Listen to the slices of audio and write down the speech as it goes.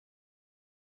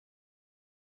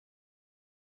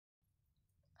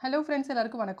Hello friends,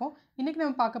 எல்லாருக்கும் வணக்கம். இன்னைக்கு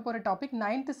நம்ம பார்க்க போற டாபிக்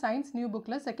 9th சயின்ஸ் நியூ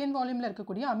புக்ல செகண்ட் வால்யூம்ல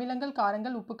இருக்கக்கூடிய அமிலங்கள்,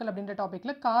 காரங்கள், உப்புக்கள் அப்படின்ற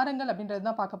டாபிக்ல காரங்கள் அப்படின்றது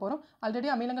தான் பார்க்க போறோம். ஆல்ரெடி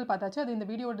அமிலங்கள் பார்த்தாச்சு. அது இந்த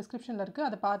வீடியோ டிஸ்கிரிப்ஷன்ல இருக்கு.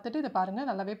 அதை பார்த்துட்டு இதை பாருங்க,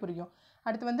 நல்லாவே புரியும்.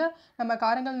 அடுத்து வந்து நம்ம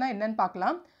காரங்கள்னா என்னன்னு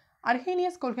பார்க்கலாம்.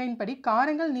 அர்ஹீனியஸ் கொள்கையின்படி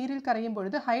காரங்கள் நீரில் கரையும்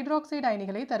பொழுது ஹைட்ராக்சைடு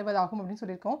அயனிகளை தருவதாகும் அப்படின்னு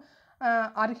சொல்லியிருக்கோம்.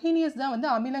 அர்ஹீனியஸ் தான் வந்து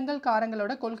அமிலங்கள்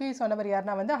காரங்களோட கொள்கையை சொன்னவர்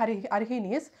யாருன்னா வந்து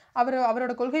அர்ஹீனியஸ்.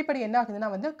 அவரோட கொள்கைப்படி என்ன ஆகுதுன்னா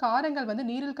வந்து காரங்கள் வந்து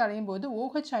நீரில் கரையும் போது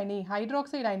OH அயனி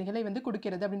ஹைட்ராக்சைடு அயனிகளை வந்து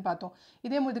கொடுக்கிறது அப்படின்னு பார்த்தோம்.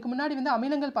 இதுக்கு முன்னாடி வந்து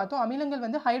அமிலங்கள் பார்த்தோம். அமிலங்கள்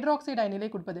வந்து ஹைட்ராக்சைடு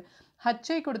அயனிகளை கொடுப்பது.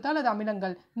 ஹச்சை கொடுத்தால் அது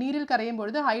அமிலங்கள், நீரில் கரையும்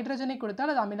பொழுது ஹைட்ரஜனை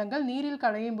கொடுத்தால் அது அமிலங்கள், நீரில்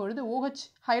கரையும் பொழுது OH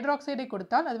ஹைட்ராக்சைடை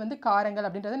கொடுத்தால் அது வந்து காரங்கள்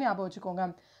அப்படின்றத ஞாபகம்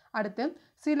வச்சுக்கோங்க. அடுத்து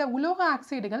சில உலோக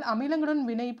ஆக்சைடுகள் அமிலங்களுடன்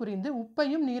வினை புரிந்து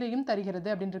உப்பையும் நீரையும் தருகிறது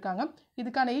அப்படின்னு இருக்காங்க.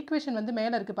 இதுக்கான ஈக்குவேஷன் வந்து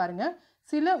மேலே இருக்கு பாருங்க.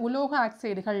 சில உலோக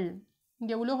ஆக்சைடுகள்,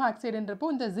 இங்கே உலோக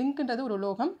ஆக்சைடுன்றப்போ இந்த ஜிங்க்ன்றது ஒரு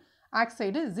உலோகம்,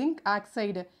 ஆக்சைடு ஜிங்க்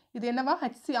ஆக்சைடு, இது என்னவா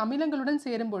அமிலங்களுடன்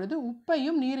சேரும் பொழுது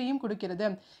உப்பையும் நீரையும் கொடுக்கிறது.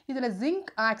 இதில்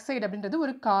ஜிங்க் ஆக்சைடு அப்படின்றது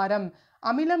ஒரு காரம்,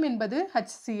 அமிலம் என்பது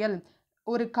HCl.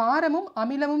 ஒரு காரமும்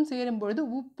அமிலமும் சேரும் பொழுது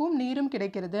உப்பும் நீரும்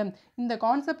கிடைக்கிறது. இந்த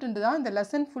கான்செப்ட் தான் இந்த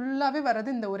லெசன் ஃபுல்லாகவே வர்றது.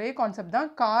 இந்த ஒரே கான்செப்ட் தான்,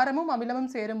 காரமும் அமிலமும்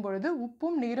சேரும் பொழுது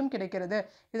உப்பும் நீரும் கிடைக்கிறது.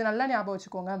 இது நல்லா ஞாபகம்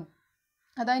வச்சுக்கோங்க.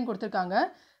 அதான் இங்கே கொடுத்துருக்காங்க.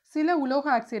 சில உலோக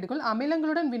ஆக்சைடுகள்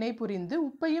அமிலங்களுடன் வினை புரிந்து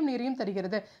உப்பையும் நீரையும்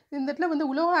தருகிறது. இந்த இடத்துல வந்து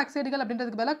உலோக ஆக்சைடுகள்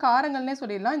அப்படின்றதுக்கு பதிலாக காரங்கள்னே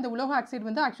சொல்லிடலாம். இந்த உலோக ஆக்சைடு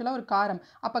வந்து ஆக்சுவலாக ஒரு காரம்.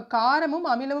 அப்போ காரமும்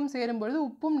அமிலமும் சேரும் பொழுது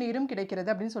உப்பும் நீரும்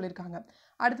கிடைக்கிறது அப்படின்னு சொல்லியிருக்காங்க.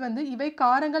 அடுத்து வந்து இவை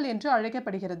காரங்கள் என்று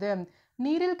அழைக்கப்படுகிறது.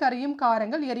 நீரில் கரையும்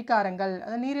காரங்கள் எரிகாரங்கள்.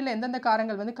 அதாவது நீரில் எந்தெந்த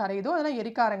காரங்கள் வந்து கரையுதோ அதெல்லாம்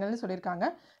எரிகாரங்கள்னு சொல்லியிருக்காங்க.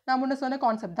 நான் முன்ன சொன்ன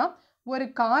கான்செப்ட் தான். ஒரு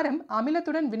காரம்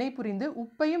அமிலத்துடன் வினை புரிந்து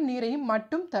உப்பையும் நீரையும்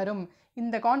மட்டும் தரும்.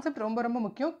 இந்த கான்செப்ட் ரொம்ப ரொம்ப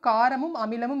முக்கியம். காரமும்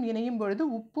அமிலமும் இணையும் பொழுது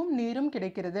உப்பும் நீரும்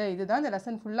கிடைக்கிறது. இதுதான் இந்த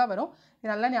லெசன் ஃபுல்லாக வரும்.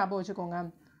 இது நல்லா ஞாபகம் வச்சுக்கோங்க.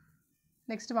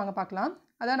 நெக்ஸ்ட் வாங்க பார்க்கலாம்.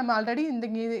 அதான் நம்ம ஆல்ரெடி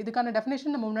இதுக்கான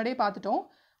டெஃபினேஷன் நம்ம முன்னாடியே பார்த்துட்டோம்.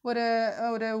 ஒரு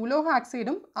உலோக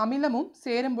ஆக்சைடும் அமிலமும்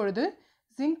சேரும் பொழுது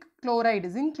ஜிங்க்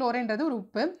குளோரைடுன்றது ஒரு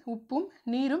உப்பும்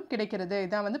நீரும் கிடைக்கிறது.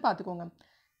 இதான் வந்து பார்த்துக்கோங்க.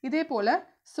 இதே போல்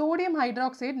சோடியம்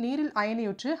ஹைட்ராக்சைடு நீரில்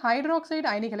அயனியுற்று ஹைட்ராக்சைடு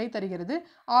அயனிகளை தருகிறது.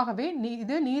 ஆகவே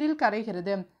இது நீரில்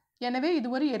கரைகிறது. எனவே இது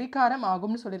ஒரு எரிகாரம்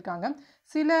ஆகும்னு சொல்லியிருக்காங்க.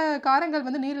 சில காரங்கள்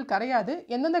வந்து நீரில் கரையாது.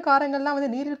 எந்தெந்த காரங்கள்லாம்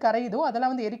வந்து நீரில் கரையுதோ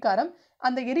அதெல்லாம் வந்து எரிகாரம்.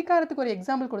 அந்த எரிகாரத்துக்கு ஒரு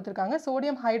எக்ஸாம்பிள் கொடுத்துருக்காங்க,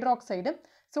 சோடியம் ஹைட்ராக்சைடு.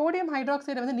 சோடியம்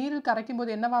ஹைட்ராக்சைடு வந்து நீரில் கரைக்கும் போது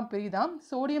என்னவா பிரியுதாம்,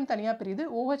 சோடியம் தனியாக பிரியுது,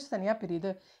 OH தனியாக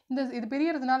பிரியுது. இது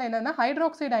பிரியறதுனால என்னென்னா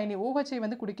ஹைட்ராக்சைடு அயனி OHஐ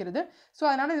வந்து குடிக்கிறது. ஸோ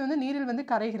அதனால் இது வந்து நீரில் வந்து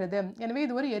கரைகிறது. எனவே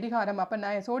இது ஒரு எரிகாரம்.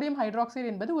 அப்போ சோடியம் ஹைட்ராக்சைடு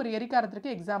என்பது ஒரு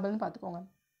எரிகாரத்திற்கு எக்ஸாம்பிள்னு பார்த்துக்கோங்க.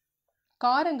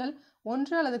 காரங்கள்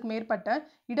ஒன்று அல்லதுக்கு மேற்பட்ட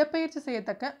இடப்பெயர்ச்சி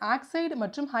செய்யத்தக்க ஆக்சைடு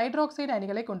மற்றும் ஹைட்ராக்சைடு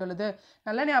அயனிகளை கொண்டுள்ளது.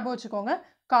 நல்லா ஞாபகம் வச்சுக்கோங்க.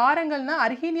 காரங்கள்னா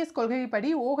அர்ஹீனியஸ் கொள்கைப்படி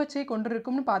OHஐ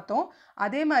கொண்டிருக்கும்னு பார்த்தோம்.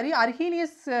 அதே மாதிரி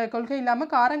அர்ஹீனியஸ் கொள்கை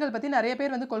இல்லாமல் காரங்கள் பற்றி நிறைய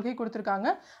பேர் வந்து கொள்கை கொடுத்துருக்காங்க.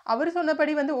 அவர்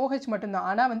சொன்னபடி வந்து OH மட்டும்தான்.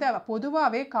 ஆனால் வந்து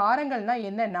பொதுவாகவே காரங்கள்னா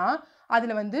என்னென்னா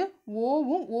அதில் வந்து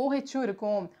ஓவும் OHம்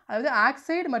இருக்கும். அதாவது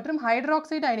ஆக்சைடு மற்றும்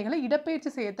ஹைட்ராக்சைடு அயனிகளை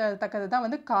இடப்பெயர்ச்சி செய்யத்தக்கது தான்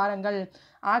வந்து காரங்கள்.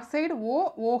 ஆக்சைடு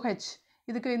OH,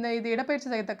 இது இடப்பெயர்ச்சி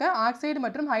செய்யத்தக்க ஆக்சைடு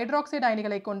மற்றும் ஹைட்ராக்சைடு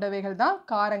அயனிகளை கொண்டவைகள் தான்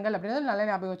காரங்கள் அப்படின்றது நல்லா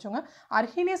ஞாபகம் வச்சுக்கோங்க.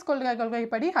 அர்ஹீனியஸ்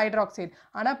கொள்கைப்படி ஹைட்ராக்சைடு,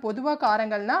 ஆனால் பொதுவாக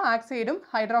காரங்கள்னா ஆக்சைடும்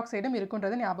ஹைட்ராக்சைடும்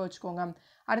இருக்குன்றதை ஞாபகம் வச்சுக்கோங்க.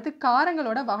 அடுத்து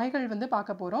காரங்களோட வகைகள் வந்து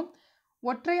பார்க்க போகிறோம்.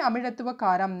 ஒற்றை அமிலத்துவ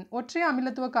காரம். ஒற்றை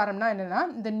அமிலத்துவ காரம்னா என்னென்னா,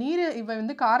 இவை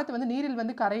வந்து காரத்தை வந்து நீரில்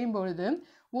வந்து கரையும் பொழுது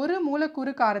ஒரு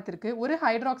மூலக்கூறு காரத்திற்கு ஒரு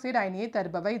ஹைட்ராக்சைடு அயனியை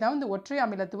தருபவை தான் இந்த ஒற்றை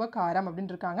அமிலத்துவ காரம்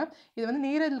அப்படின்னு இருக்காங்க. இது வந்து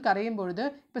நீரில் கரையும் பொழுது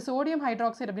இப்போ சோடியம்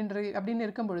ஹைட்ராக்சைடு அப்படின்னு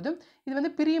இருக்கும் பொழுது இது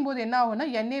வந்து பிரியும் போது என்ன ஆகும்னா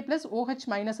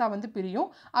Na+OH- வந்து பிரியும்.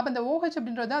 அப்போ இந்த OH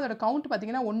அப்படின்றது அதோட கவுண்ட்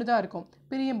பார்த்தீங்கன்னா 1 தான் இருக்கும்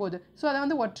பிரியும் போது. ஸோ அதை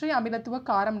வந்து ஒற்றை அமிலத்துவ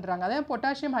காரம்ன்றாங்க. அதாவது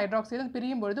பொட்டாசியம் ஹைட்ராக்சைடு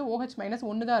பிரியும் பொழுது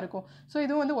OH-1 தான் இருக்கும். ஸோ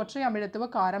இதுவும் வந்து ஒற்றை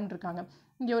அமிலத்துவ காரம் இருக்காங்க.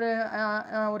 இங்கே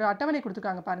ஒரு அட்டவணை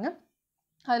கொடுத்துருக்காங்க பாருங்கள்.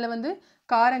 அதில் வந்து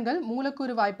காரங்கள்,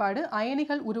 மூலக்கூறு வாய்ப்பாடு,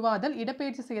 அயனிகள் உருவாதல்,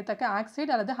 இடப்பெயர்ச்சி செய்யத்தக்க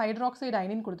ஆக்சைடு அல்லது ஹைட்ராக்சைடு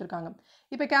அயனின்னு கொடுத்துருக்காங்க.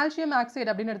 இப்போ கால்சியம் ஆக்சைடு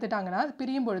அப்படின்னு எடுத்துட்டாங்கன்னா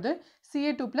பிரியும் பொழுது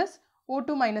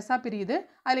Ca2+O2- பிரியுது.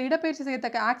 அதில் இடப்பெயர்ச்சி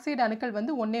செய்யத்தக்க ஆக்சைடு அணுக்கள்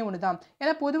வந்து ஒன்று தான்.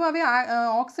 ஏன்னா பொதுவாகவே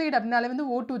ஆக்சைடு அப்படின்னாலே வந்து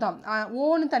O2 தான்.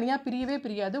 ஓன்னு தனியாக பிரியவே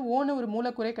பிரியாது. ஓன்னு ஒரு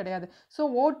மூலக்கூறே கிடையாது. ஸோ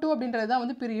O2 அப்படின்றது தான்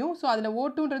வந்து பிரியும். ஸோ அதில்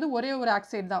O2ன்றது ஒரே ஒரு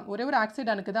ஆக்சைடு தான், ஒரே ஒரு ஆக்சைடு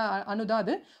அணு தான்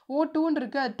அது. O2ன்னு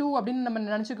இருக்கு, 2 அப்படின்னு நம்ம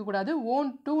நினச்சிக்க கூடாது.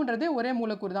 O2ன்றதே ஒரே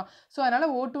மூலக்கூறு தான். ஸோ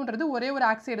அதனால் O2ன்றது ஒரே ஒரு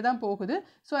ஆக்சைடு தான் போகுது.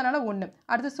 ஸோ அதனால் 1.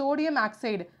 அடுத்து சோடியம்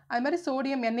ஆக்சைடு, அது மாதிரி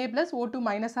சோடியம்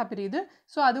Na+O2- பிரியுது.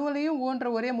 ஸோ அதுவுலேயும் ஓன்ற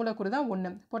ஒரே மூலக்கூறு தான்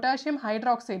 1. பொட்டாசியம்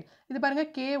ஹைட்ராக்சைடு, இது பாருங்கள்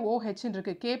KOHன்னு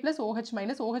இருக்குது.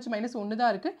 K+OH-, OH-1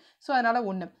 தான் இருக்குது. ஸோ அதனால்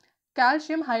 1.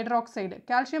 கால்சியம் ஹைட்ராக்சைடு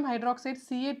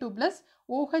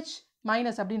Ca2+OH-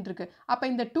 அப்படின்னு இருக்கு. அப்போ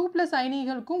இந்த 2+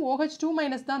 அயனிகளுக்கும்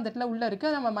OH2- தான் அந்த இடத்துல உள்ள இருக்கு.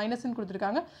 நம்ம மைனஸ்ன்னு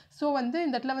கொடுத்துருக்காங்க. ஸோ வந்து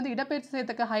இந்த இடத்துல வந்து இடப்பெயர்ச்சி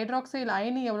செய்யத்தக்க ஹைட்ராக்சைடு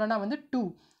அயனி எவ்வளோனா வந்து 2.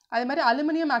 அதே மாதிரி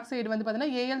அலுமினியம் ஆக்சைடு வந்து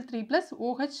பார்த்தீங்கன்னா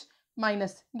Al3+OH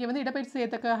மைனஸ். இங்கே வந்து இடப்பெயர்ச்சி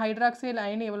செய்யத்தக்க ஹைட்ராக்சைடு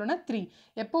அயனி எவ்வளோனா 3.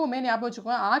 எப்போவுமே ஞாபகம்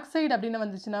வச்சுக்கோங்க, ஆக்சைடு அப்படின்னு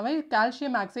வந்துச்சுனாவே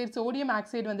கால்சியம் ஆக்சைடு, சோடியம்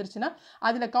ஆக்சைடு வந்துருச்சுன்னா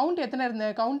அதில் கவுண்ட் எத்தனை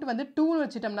கவுண்ட் வந்து 2ன்னு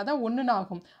வச்சுட்டோம்னா தான் 1ன்னு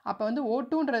ஆகும். அப்போ வந்து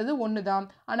O2ன்றது 1 தான்.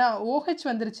 ஆனால் OH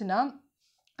வந்துருச்சுன்னா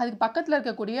அதுக்கு பக்கத்தில்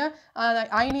இருக்கக்கூடிய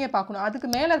அயனியை பார்க்கணும். அதுக்கு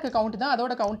மேலே இருக்க கவுண்ட் தான்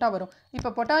அதோட கவுண்ட்டாக வரும். இப்போ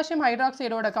பொட்டாசியம்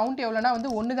ஹைட்ராக்சைடோட கவுண்ட் எவ்வளோனா வந்து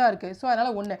 1 தான் இருக்குது. ஸோ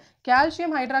அதனால் 1.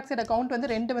 கால்சியம் ஹைட்ராக்சைட கவுண்ட் வந்து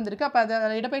 2 வந்திருக்கு. அப்போ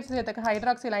அதை இடப்பெயர்ச்சி செய்யத்தக்க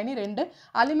ஹைட்ராக்சைல் அயனி 2.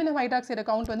 அலுமினியம் ஹைட்ராக்சைட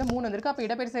கவுண்ட் வந்து 3 வந்திருக்கு. அப்போ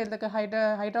இடப்பெயர்ச்சி செய்யத்தக்க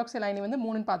ஹைட்ராக்சைல் அயனி வந்து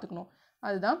 3ன்னு பார்த்துக்கணும்.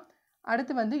 அதுதான்.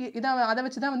 அடுத்து வந்து அதை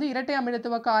வச்சு தான் வந்து இரட்டை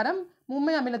அமிலத்துவ காரம்,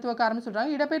 மும்மை அமிலத்துவ காரம்னு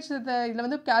சொல்கிறாங்க. இடப்பெயர்ச்சி இதில்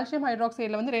வந்து கால்சியம்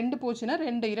ஹைட்ராக்சைடில் வந்து 2 போச்சுன்னா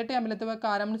 2 இரட்டை அமிலத்துவ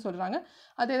காரம்னு சொல்கிறாங்க.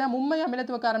 அதே தான் மும்மை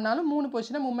அமிலத்துவ காரம்னாலும் 3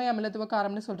 போச்சுன்னா மும்மை அமிலத்துவ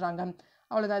காரம்னு சொல்கிறாங்க.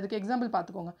 அவ்வளோதான். அதுக்கு எக்ஸாம்பிள்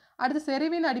பார்த்துக்கோங்க. அடுத்து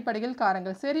செறிவின் அடிப்படையில்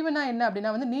காரங்கள். செறிவுனா என்ன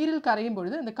அப்படின்னா வந்து நீரில் கரையும்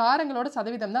பொழுது அந்த காரங்களோட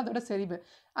சதவீதம் தான் அதோட செறிவு.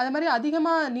 அதே மாதிரி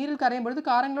அதிகமாக நீரில் கரையும் பொழுது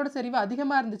காரங்களோட செறிவு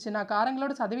அதிகமாக இருந்துச்சுன்னா,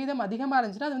 காரங்களோட சதவீதம் அதிகமாக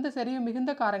இருந்துச்சுன்னா அது வந்து செறிவு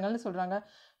மிகுந்த காரங்கள்னு சொல்கிறாங்க.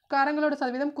 காரங்களோட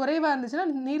சதவீதம் குறைவாக இருந்துச்சுன்னா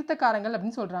நீர்த்த காரங்கள்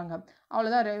அப்படின்னு சொல்கிறாங்க.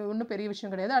 அவ்வளோதான். ஒன்றும் பெரிய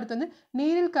விஷயம் கிடையாது. அடுத்து வந்து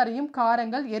நீரில் கரையும்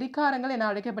காரங்கள் எரிக்காரங்கள் என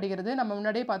அழைக்கப்படுகிறது. நம்ம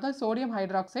முன்னாடியே பார்த்தோம் சோடியம்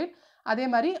ஹைட்ராக்சைடு. அதே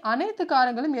மாதிரி அனைத்து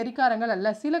காரங்களும் எரிக்காரங்கள் அல்ல.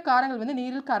 சில காரங்கள் வந்து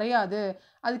நீரில் கரையாது.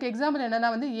 அதுக்கு எக்ஸாம்பிள்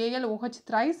என்னென்னா வந்து AlOH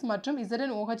thrice மற்றும்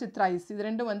ZnOH thrice. இது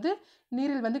ரெண்டும் வந்து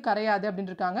நீரில் வந்து கரையாது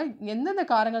அப்படின்னு இருக்காங்க. எந்தெந்த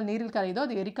காரங்கள் நீரில் கரையுதோ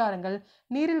அது எரிக்காரங்கள்.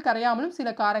 நீரில் கரையாமலும் சில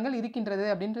காரங்கள் இருக்கின்றது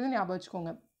அப்படின்றது ஞாபகம்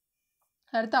வச்சுக்கோங்க.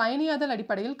 அடுத்து அயனியாதல்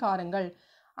அடிப்படையில் காரங்கள்.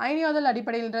 அயனியாதல்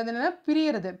அடிப்படையில்ன்றது என்னென்னா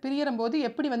பிரியறும் போது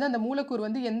எப்படி வந்து அந்த மூலக்கூறு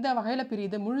வந்து எந்த வகையில்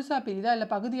பிரியுது, முழுசாக பிரியுதா இல்லை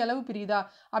பகுதி அளவு பிரியுதா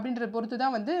அப்படின்றத பொறுத்து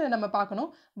தான் வந்து நம்ம பார்க்கணும்.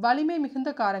 வலிமை மிகுந்த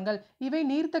காரங்கள் இவை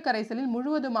நீர்த்த கரைசலில்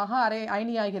முழுவதுமாக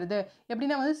அயனியாகிறது.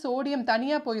 எப்படின்னா வந்து சோடியம்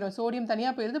தனியாக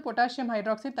போயிடுது, பொட்டாசியம்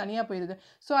ஹைட்ராக்சைடு தனியாக போயிடுது.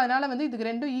 ஸோ அதனால் வந்து இதுக்கு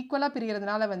ரெண்டும் ஈக்குவலாக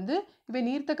பிரிகிறதுனால வந்து இவை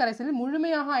நீர்த்த கரைசலில்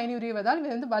முழுமையாக அயனி உரியவதால்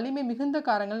இவை வந்து வலிமை மிகுந்த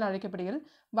காரங்கள் அழைக்கப்படுகிறது.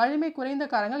 வலிமை குறைந்த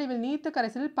காரங்கள் இவை நீர்த்த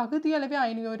கரைசலில் பகுதியளவே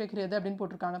அயனி உரைக்கிறது அப்படின்னு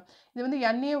போட்டிருக்காங்க. இது வந்து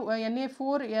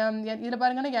Na4 இதில்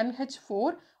பாருங்கன்னா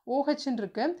NH4OHன்னு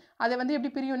இருக்குது. அதை வந்து எப்படி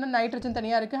பிரியும்னா நைட்ரஜன்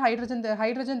தனியாக இருக்குது,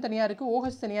 ஹைட்ரஜன் தனியாக இருக்குது,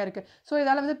 OH தனியாக இருக்குது. ஸோ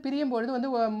இதால் வந்து பிரியும் பொழுது வந்து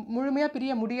முழுமையாக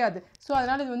பிரிய முடியாது. ஸோ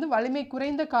அதனால் இது வந்து வலிமை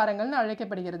குறைந்த காரங்கள்னு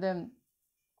அழைக்கப்படுகிறது.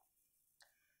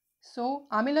 ஸோ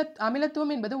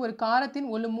அமிலத்துவம் என்பது ஒரு காரத்தின்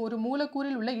ஒரு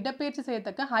மூலக்கூறில் உள்ள இடப்பெயர்ச்சி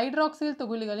செய்யத்தக்க ஹைட்ராக்சைல்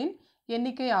தொகுதிகளின்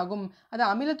எண்ணிக்கை ஆகும். அது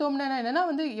அமிலத்துவம்னா என்னென்னா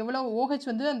வந்து எவ்வளோ OH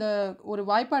வந்து அந்த ஒரு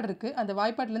வாய்ப்பாடு இருக்குது, அந்த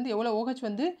வாய்ப்பாட்டிலேருந்து எவ்வளோ OH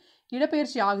வந்து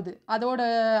இடப்பெயர்ச்சி ஆகுது அதோட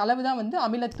அளவு தான் வந்து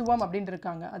அமிலத்துவம் அப்படின்னு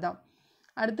இருக்காங்க. அதான்.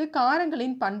 அடுத்து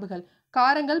காரங்களின் பண்புகள்.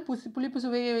 காரங்கள்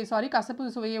கசப்பு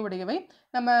சுவையை உடையவை.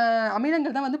 நம்ம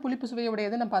அமிலங்கள் தான் வந்து புளிப்பு சுவையை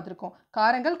உடையது நம்ம பார்த்துருக்கோம்.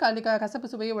 காரங்கள் கசப்பு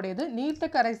சுவையை உடையது. நீர்த்த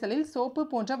கரைசலில் சோப்பு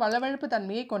போன்ற வளவழுப்பு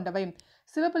தன்மையை கொண்டவை.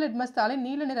 சிவப்பு லிட்மஸ் தாளை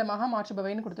நீல நிறமாக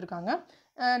மாற்றுபவைன்னு கொடுத்துருக்காங்க.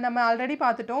 நம்ம ஆல்ரெடி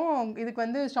பார்த்துட்டோம். இதுக்கு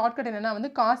வந்து ஷார்ட்கட் என்னென்னா வந்து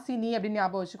காசினி அப்படின்னு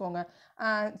ஞாபகம் வச்சுக்கோங்க.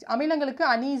 அமிலங்களுக்கு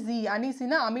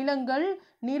அனீசினா அமிலங்கள்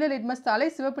நீல லிட்மஸ் தாளை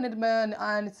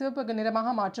சிவப்பு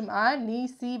நிறமாக மாற்றும்.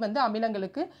 அனீசி வந்து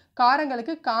அமிலங்களுக்கு,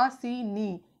 காரங்களுக்கு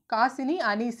காசினி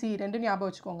அனீசி ரெண்டும் ஞாபகம்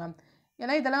வச்சுக்கோங்க.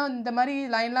 ஏன்னா இதெல்லாம் இந்த மாதிரி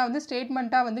லைன்லாம் வந்து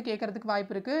ஸ்டேட்மெண்ட்டாக வந்து கேட்கறதுக்கு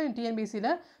வாய்ப்பு இருக்குது TNPSCயில்.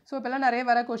 ஸோ இப்போல்லாம் நிறைய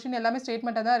வர கொஷின் எல்லாமே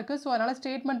ஸ்டேட்மெண்ட்டாக தான் இருக்குது. ஸோ அதனால்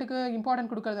ஸ்டேட்மெண்ட்டுக்கு இம்பார்ட்டன்ட்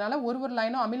கொடுக்கறதுனால ஒரு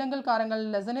லைனும் அமிலங்கள் காரங்கள்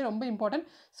லெசனே ரொம்ப இம்பார்ட்டன்ட்.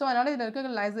 ஸோ அதனால் இதில்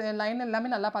இருக்க லைன்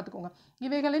எல்லாமே நல்லா பார்த்துக்கோங்க.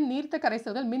 இவைகளின் நீர்த்த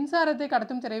கரைசல்கள் மின்சாரத்தை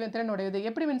கடத்தும் திறன் உடையது.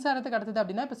 எப்படி மின்சாரத்தை கடத்துது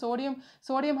அப்படின்னா இப்போ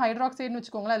சோடியம் ஹைட்ராக்சைடுன்னு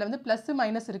வச்சுக்கோங்களேன். அதில் வந்து ப்ளஸ்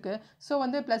மைனஸ் இருக்குது. ஸோ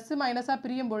வந்து ப்ளஸ் மைனஸாக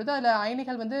பிரியும் பொழுது அதில்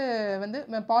அயனிகள் வந்து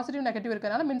பாசிட்டிவ் நெகட்டிவ்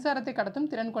இருக்கிறதுனால மின்சாரத்தை கடத்தும்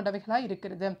திறன் கொண்டவைகளாக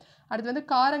இருக்கிறது. அடுத்து வந்து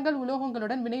காரங்கள் உலோகங்களுடன்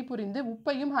வினை புரிந்து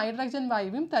உப்பையும் ஹைட்ரஜன்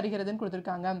வாயுவையும் தருகிறதுன்னு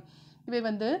கொடுத்துருக்காங்க. இவை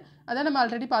வந்து அதான் நம்ம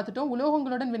ஆல்ரெடி பார்த்துட்டோம்.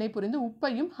 உலோகங்களுடன் வினை புரிந்து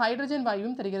உப்பையும் ஹைட்ரஜன்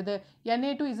வாயுவும் தருகிறது.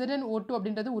 Na2ZnO2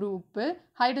 அப்படின்றது ஒரு உப்பு,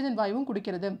 ஹைட்ரஜன் வாயுவும்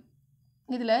குடிக்கிறது.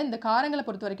 இதில் இந்த காரங்களை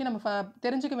பொறுத்த வரைக்கும் நம்ம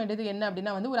தெரிஞ்சுக்க வேண்டியது என்ன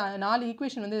அப்படின்னா வந்து ஒரு 4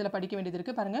 ஈக்குவேஷன் வந்து இதில் படிக்க வேண்டியது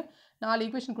இருக்குது. பாருங்கள், 4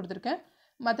 ஈக்குவேஷன் கொடுத்துருக்கேன்.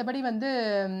 மற்றபடி வந்து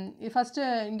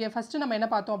ஃபஸ்ட்டு நம்ம என்ன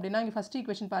பார்த்தோம் அப்படின்னா இங்கே ஃபஸ்ட்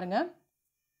ஈக்குவேஷன் பாருங்கள்.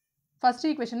 ஃபஸ்ட்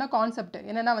ஈக்குவேஷன்னா கான்செப்ட்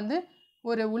என்னென்னா வந்து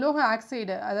ஒரு உலோக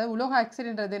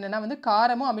ஆக்சைடுன்றது என்னென்னா வந்து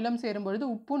காரமும் அமிலம் சேரும்பொழுது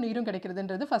உப்பும் நீரும்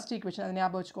கிடைக்கிறதுன்றது ஃபஸ்ட் ஈக்குவேஷன். அதை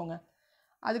ஞாபகம் வச்சுக்கோங்க.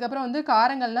 அதுக்கப்புறம் வந்து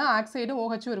காரங்கள்னால் ஆக்சைடும்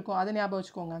OHும் இருக்கும், அதை ஞாபகம்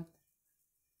வச்சுக்கோங்க.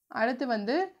 அடுத்து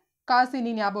வந்து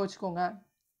காசினி ஞாபகம் வச்சுக்கோங்க.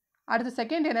 அடுத்து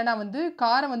செகண்ட் என்னென்னா வந்து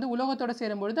காரம் வந்து உலோகத்தோடு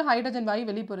சேரும்பொழுது ஹைட்ரஜன் வாயு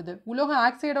வெளிப்படுது. உலோக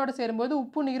ஆக்சைடோடு சேரும்போது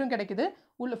உப்பு நீரும் கிடைக்குது.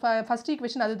 ஃபஸ்ட்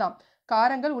ஈக்குவேஷன் அதுதான்.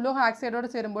 காரங்கள் உலோக ஆக்சைடோடு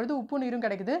சேரும்பொழுது உப்பு நீரும்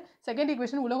கிடைக்குது. செகண்ட்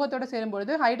ஈக்குவேஷன் உலோகத்தோடு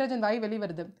சேரும்பொழுது ஹைட்ரஜன் வாயு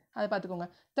வெளிவருது, அதை பார்த்துக்கோங்க.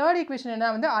 தேர்ட் ஈக்குவேஷன் என்ன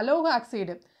வந்து அலோக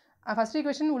ஆக்சைடு. ஃபர்ஸ்ட்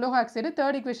ஈக்குவேஷன் உலோக ஆக்சைடு,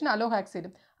 தேர்ட் ஈக்குவேஷன் அலோக ஆக்சைடு.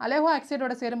 அலோக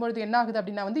ஆக்சைடோட சேரும்பொழுது என்ன ஆகுது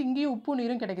அப்படின்னா வந்து இங்கேயும் உப்பு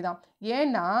நீரும் கிடைக்குதாம்.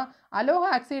 ஏன்னா அலோக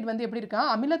ஆக்சைடு வந்து எப்படி இருக்கா,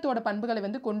 அமிலத்தோட பண்புகளை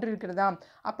வந்து கொண்டிருக்கிறதா.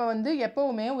 அப்போ வந்து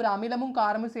எப்போவுமே ஒரு அமிலமும்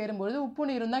காரமும் சேரும்பொழுது உப்பு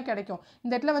நீரும் தான் கிடைக்கும்.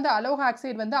 இந்த இடத்துல வந்து அலோக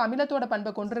ஆக்சைடு வந்து அமிலத்தோட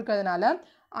பண்பை கொண்டிருக்கிறதுனால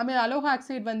அலோக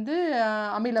ஆக்சைடு வந்து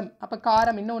அமிலம், அப்போ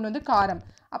காரம், இன்னொன்று வந்து காரம்.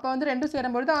 அப்போ வந்து ரெண்டும்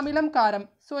சேரும்பொழுது அமிலம் காரம்.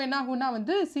 ஸோ என்ன ஆகும்னா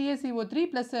வந்து CaCO3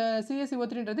 ப்ளஸ்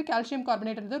CaCO3ன்றது கால்சியம்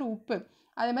கார்பனேட்ன்றது ஒரு உப்பு.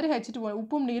 அதே மாதிரி H2O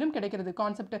உப்பும் நீரும் கிடைக்கிறது.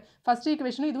 கான்செப்ட் ஃபர்ஸ்ட்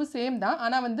ஈக்குவேஷனும் இதுவும் சேம் தான்.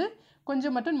 ஆனால் வந்து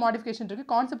கொஞ்சம் மட்டும் மாடிஃபிகேஷன் இருக்குது.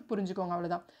 கான்செப்ட் புரிஞ்சுக்கோங்க,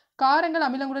 அவ்வளோதான். காரங்கள்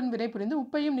அமிலங்களுடன் வினைபுரிந்து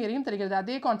உப்பையும் நீரையும் தருகிறது.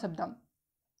 அதே கான்செப்ட் தான்.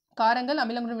 காரங்கள்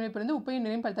அமிலங்களுடன் வினைபுரிந்து உப்பையும்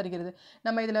நீரையும் தருகிறது.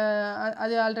 நம்ம இதில்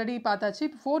அது ஆல்ரெடி பார்த்தாச்சு.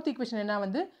 இப்போ ஃபோர்த் ஈக்குவேஷன் என்ன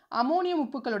வந்து அமோனியம்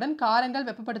உப்புக்களுடன் காரங்கள்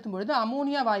வெப்பப்படுத்தும் பொழுது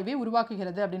அமோனியா வாயுவை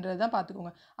உருவாக்குகிறது அப்படின்றது தான்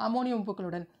பார்த்துக்கோங்க. அமோனியம்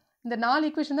உப்புக்களுடன் இந்த 4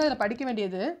 ஈக்குவேஷன் தான் இதில் படிக்க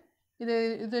வேண்டியது.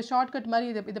 இது ஷார்ட்கட் மாதிரி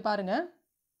இது பாருங்கள்.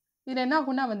 இதில் என்ன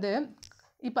ஆகும்னா வந்து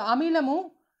இப்போ அமிலமும்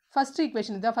ஃபர்ஸ்ட்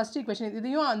ஈக்குவேஷன், இதுதான் ஃபர்ஸ்ட் ஈக்குவேஷன்.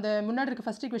 இதையும் அந்த முன்னாடி இருக்க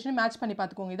ஃபர்ஸ்ட் ஈக்குவேஷன் மேட்ச் பண்ணி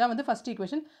பார்த்துக்கோங்க. இதான் வந்து ஃபர்ஸ்ட்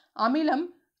ஈக்குவேஷன். அமிலம்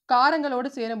காரங்களோடு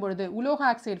சேரும் பொழுது உலோக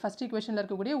ஆக்சைடு, ஃபர்ஸ்ட் ஈக்குவேஷனில்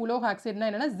இருக்கக்கூடிய உலோக ஆக்சைடுனா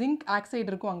என்னென்னா ஜிங்க் ஆக்சைடு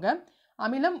இருக்கும். அங்கே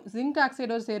அமிலம் ஜிங்க்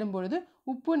ஆக்சைடோடு சேரும் பொழுது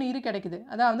உப்பு நீர் கிடைக்குது.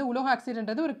 அதான் வந்து உலோக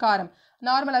ஆக்சைடுன்றது ஒரு காரம்.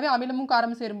 நார்மலாகவே அமிலமும்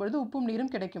காரமும் சேரும் பொழுது உப்பும்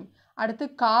நீரும் கிடைக்கும். அடுத்து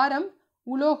காரம்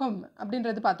உலோகம்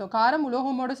அப்படின்றது பார்த்தோம். காரம்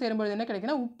உலோகமோடு சேரும்பொழுது என்ன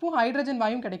கிடைக்குன்னா உப்பும் ஹைட்ரஜன்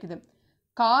வாயும் கிடைக்குது.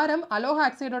 காரம் அலோக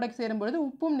ஆக்சைடோட சேரும்பொழுது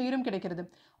உப்பும் நீரும் கிடைக்கிறது.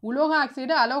 உலோக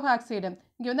ஆக்சைடு அலோக ஆக்சைடு.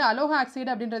 இங்கே வந்து அலோக ஆக்சைடு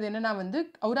அப்படின்றது என்னென்னா வந்து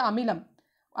ஒரு அமிலம்.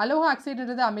 அலோக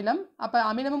ஆக்சைடுன்றது அமிலம். அப்போ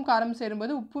அமிலமும் காரமும்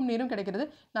சேரும்போது உப்பும் நீரும் கிடைக்கிறது.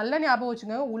 நல்ல ஞாபகம்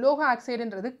வச்சுங்க, உலோக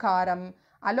ஆக்சைடுன்றது காரம்,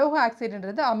 அலோக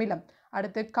ஆக்சைடுன்றது அமிலம்.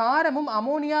 அடுத்து காரமும்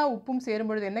அமோனியா உப்பும்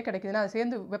சேரும்பொழுது என்ன கிடைக்குதுன்னா அதை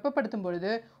சேர்ந்து வெப்பப்படுத்தும்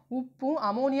பொழுது உப்பும்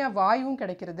அமோனியா வாயுவும்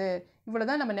கிடைக்கிறது. இவ்வளோ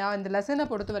தான் நம்ம இந்த லெசனை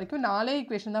பொறுத்த வரைக்கும் 4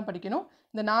 ஈக்குவேஷன் தான் படிக்கணும்.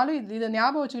 இந்த 4 இதை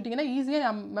ஞாபகம் வச்சுக்கிட்டிங்கன்னா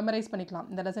ஈஸியாக மெமரைஸ் பண்ணிக்கலாம்.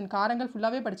 இந்த லெசன் காரங்கள்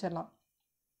ஃபுல்லாகவே படிச்சிடலாம்.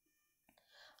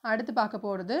 அடுத்து பார்க்க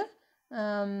போகிறது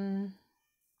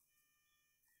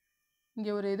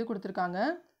இங்கே ஒரு இது கொடுத்துருக்காங்க.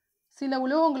 சில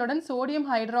உலோகங்களுடன் சோடியம்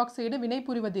ஹைட்ராக்சைடு வினை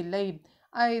புரிவதில்லை.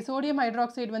 சோடியம்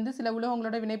ஹைட்ராக்சைடு வந்து சில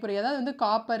உலோகங்களோட வினை புரியாது. அது வந்து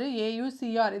காப்பர்,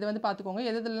 AuCr இதை வந்து பார்த்துக்கோங்க.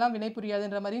 எதெல்லாம் வினை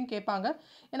புரியாதுன்ற மாதிரியும் கேட்பாங்க.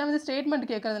 ஏன்னா வந்து ஸ்டேட்மெண்ட்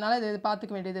கேட்கறதுனால இது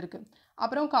பார்த்துக்க வேண்டியது இருக்குது.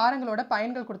 அப்புறம் காரங்களோட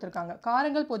பயன்கள் கொடுத்துருக்காங்க.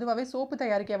 காரங்கள் பொதுவாகவே சோப்பு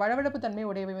தயாரிக்க வழவழப்பு தன்மை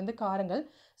உடையவை வந்து காரங்கள்.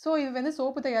 ஸோ இது வந்து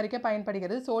சோப்பு தயாரிக்க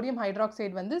பயன்படுகிறது. சோடியம்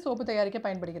ஹைட்ராக்சைடு வந்து சோப்பு தயாரிக்க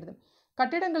பயன்படுகிறது.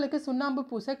 கட்டிடங்களுக்கு சுண்ணாம்பு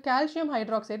பூச கால்சியம்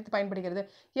ஹைட்ராக்சைடு பயன்படுகிறது.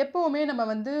 எப்போவுமே நம்ம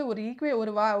வந்து ஒரு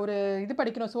இது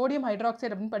படிக்கிறோம், சோடியம்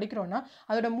ஹைட்ராக்சைடு அப்படின்னு படிக்கிறோன்னா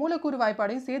அதோட மூலக்கூறு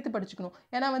வாய்ப்பாடையும் சேர்த்து படிச்சுக்கணும்.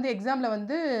 ஏன்னா வந்து எக்ஸாமில்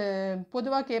வந்து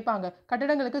பொதுவாக கேட்பாங்க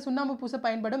கட்டிடங்களுக்கு சுண்ணாம்பு பூச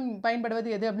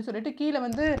பயன்படுவது எது அப்படின்னு சொல்லிட்டு கீழே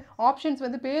வந்து ஆப்ஷன்ஸ்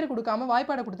வந்து பேர் கொடுக்காம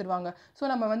வாய்ப்பாடை கொடுத்துருவாங்க. ஸோ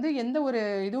நம்ம வந்து எந்த ஒரு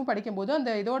இதுவும் படிக்கும்போது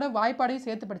அந்த இதோட வாய்ப்பாடையும்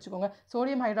சேர்த்து படிச்சுக்கோங்க.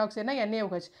 சோடியம் ஹைட்ராக்சைடுனா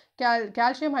NaOH,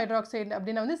 கால்சியம் ஹைட்ராக்சைடு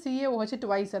அப்படின்னா வந்து CaOH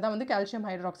ட்வைஸ், அதான் வந்து கால்சியம்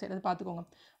ஹைட்ராக்சைடு. அது பார்த்துக்கோங்க.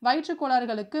 வயிற்று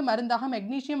கோளாறுகளுக்கு மருந்தாக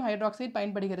மெக்னீசியம் ஹைட்ராக்சைடு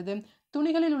பயன்படுகிறது.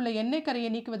 துணிகளில் உள்ள எண்ணெய் கரையை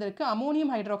நீக்குவதற்கு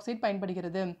அமோனியம் ஹைட்ராக்சைடு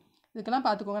பயன்படுகிறது. இதுக்கெல்லாம்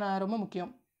பார்த்துக்கோங்க, நான் ரொம்ப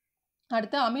முக்கியம்.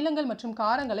 அடுத்து அமிலங்கள் மற்றும்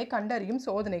காரங்களை கண்டறியும்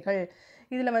சோதனைகள்.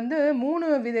 இதில் வந்து 3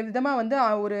 விதமாக வந்து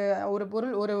ஒரு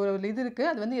பொருள் ஒரு இது இருக்குது.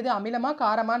 அது வந்து எது அமிலமாக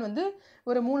காரமானு வந்து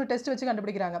ஒரு 3 டெஸ்ட் வச்சு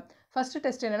கண்டுபிடிக்கிறாங்க. ஃபர்ஸ்ட்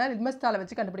டெஸ்ட் என்னென்னா லிட்மஸ் தாளை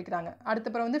வச்சு கண்டுபிடிக்கிறாங்க.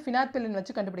 அடுத்தப்புறம் வந்து ஃபினாப்தலின்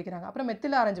வச்சு கண்டுபிடிக்கிறாங்க. அப்புறம்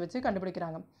மெத்தில் ஆரஞ்சு வச்சு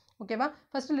கண்டுபிடிக்கிறாங்க. ஓகேவா?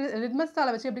 ஃபர்ஸ்ட் லிட்மஸ்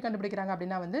தாளை வச்சு எப்படி கண்டுபிடிக்கிறாங்க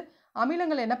அப்படின்னா வந்து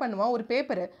அமிலங்கள் என்ன பண்ணுவோம், ஒரு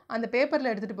பேப்பர், அந்த பேப்பரில்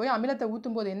எடுத்துகிட்டு போய் அமிலத்தை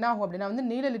ஊற்றும் போது என்ன ஆகும் அப்படின்னா வந்து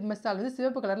நீல லிட்மஸ் தாள் வந்து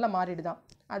சிவப்பு கலரில் மாறிடுதான்.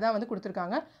 அதான் வந்து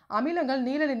கொடுத்துருக்காங்க. அமிலங்கள்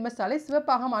நீல லிட்மஸ் தாளை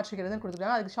சிவப்பாக மாற்றுகிறதுன்னு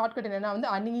கொடுத்துருக்காங்க. அதுக்கு ஷார்ட்கட் என்னென்னா வந்து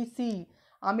அனீசி.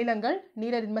 அமிலங்கள்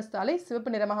நீல லிட்மஸ் தாளை சிவப்பு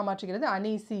நிறமாக மாற்றுகிறது,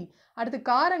 அனீசி. அடுத்து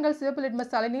காரங்கள் சிவப்பு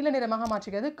லிட்மஸ் தாளை நீல நிறமாக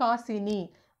மாற்றுகிறது, காசினி.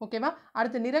 ஓகேவா?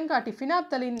 அடுத்து நிறங்காட்டி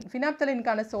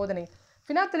ஃபினாப்தலினுக்கான சோதனை.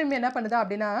 ஃபினாப்தலின் என்ன பண்ணுதா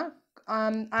அப்படின்னா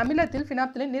அமிலத்தில்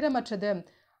ஃபினாப்தலின் நிறமற்றது,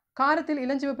 காரத்தில்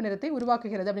இளஞ்சிவப்பு நிறத்தை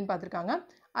உருவாக்குகிறது அப்படின்னு பார்த்துருக்காங்க.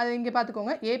 அது இங்கே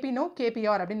பார்த்துக்கோங்க, ஏபினோ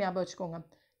கேபிஆர் அப்படின்னு ஞாபகம் வச்சுக்கோங்க.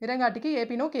 நிறங்காட்டிக்கு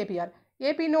ஏபினோ கேபிஆர்.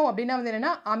 ஏபினோ அப்படின்னா வந்து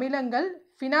என்னென்னா அமிலங்கள்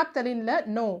ஃபினாப்தலினில்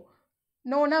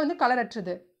நோனா வந்து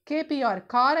கலரற்றது. கேபிஆர்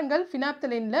காரங்கள்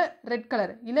ஃபினாப்தலினில் ரெட்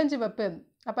கலர் இளஞ்சிவப்பு.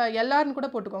 அப்போ எல்லாருன்னு கூட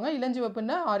போட்டுக்கோங்க.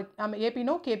 இளஞ்சிவப்புன்னா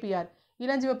ஏபினோ கேபிஆர்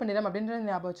இளஞ்சிவப்பு நிறம் அப்படின்றத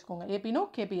ஞாபகம் வச்சுக்கோங்க. ஏபினோ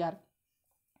கேபிஆர்.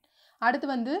 அடுத்து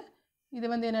வந்து இது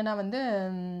வந்து என்னென்னா வந்து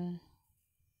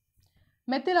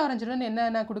மெத்தில் ஆரஞ்சுடன்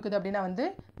என்னென்ன கொடுக்குது அப்படின்னா வந்து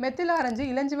மெத்தில் ஆரஞ்சு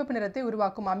இளஞ்சிவப்பு நிறத்தை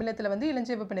உருவாக்கும். அமிலத்தில் வந்து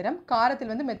இளஞ்சிவப்பு நிறம்,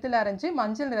 காரத்தில் வந்து மெத்தில் ஆரஞ்சு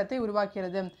மஞ்சள் நிறத்தை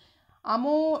உருவாக்கிறது.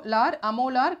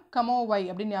 அமோலார் கமோவை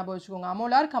அப்படின்னு ஞாபகம் வச்சுக்கோங்க.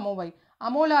 அமோலார் கமோவை.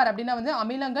 அமோலார் அப்படின்னா வந்து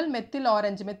அமிலங்கள் மெத்தில்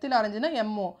ஆரஞ்சுனா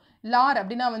MO. லார்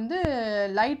அப்படின்னா வந்து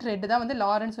லைட் ரெட் தான் வந்து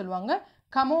லார்ன்னு சொல்லுவாங்க.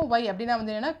 கமோவை அப்படின்னா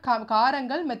வந்து என்னென்னா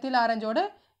காரங்கள் மெத்தில் ஆரஞ்சோட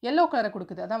எல்லோ கலரை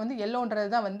கொடுக்குது. அதான் வந்து எல்லோன்றது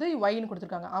தான் வந்து ஒயின்னு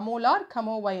கொடுத்துருக்காங்க. அமோலார்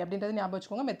கமோவை அப்படின்றது ஞாபகம்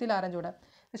வச்சுக்கோங்க. மெத்தில் ஆரஞ்சோட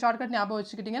ஷார்ட்கட் ஞாபகம்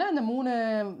வச்சுக்கிட்டிங்கன்னா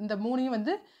இந்த மூணையும்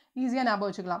வந்து ஈஸியாக ஞாபகம்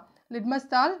வச்சுக்கலாம். லிட்மஸ்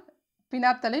தாள்,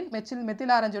 பினாப்தலின்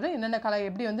மெத்தில் ஆரஞ்சோட என்னென்ன கலர்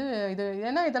எப்படி வந்து இது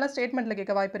ஏன்னா இதெல்லாம் ஸ்டேட்மெண்ட்டில்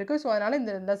கேட்க வாய்ப்பு இருக்குது. ஸோ அதனால்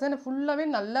இந்த லெசனை ஃபுல்லாகவே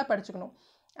நல்லா படிச்சுக்கணும்.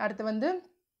 அடுத்து வந்து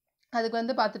அதுக்கு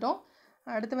வந்து பார்த்துட்டோம்.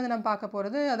 அடுத்து வந்து நம்ம பார்க்க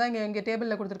போகிறது அதான் இங்கே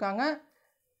டேபிளில் கொடுத்துருக்காங்க.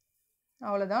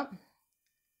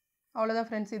 அவ்வளோதான்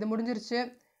ஃப்ரெண்ட்ஸ், இது முடிஞ்சிருச்சு.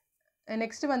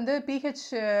 நெக்ஸ்ட்டு வந்து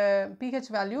pH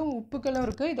வேல்யூ உப்புக்களும்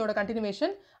இருக்குது, இதோட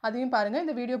கண்டினியூவேஷன் அதையும் பாருங்கள்.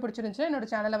 இந்த வீடியோ பிடிச்சிருந்துச்சுன்னா என்னோட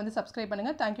சேனலை வந்து சப்ஸ்கிரைப்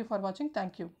பண்ணுங்கள். தேங்க்யூ ஃபார் வாட்சிங்.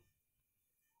 தேங்க்யூ.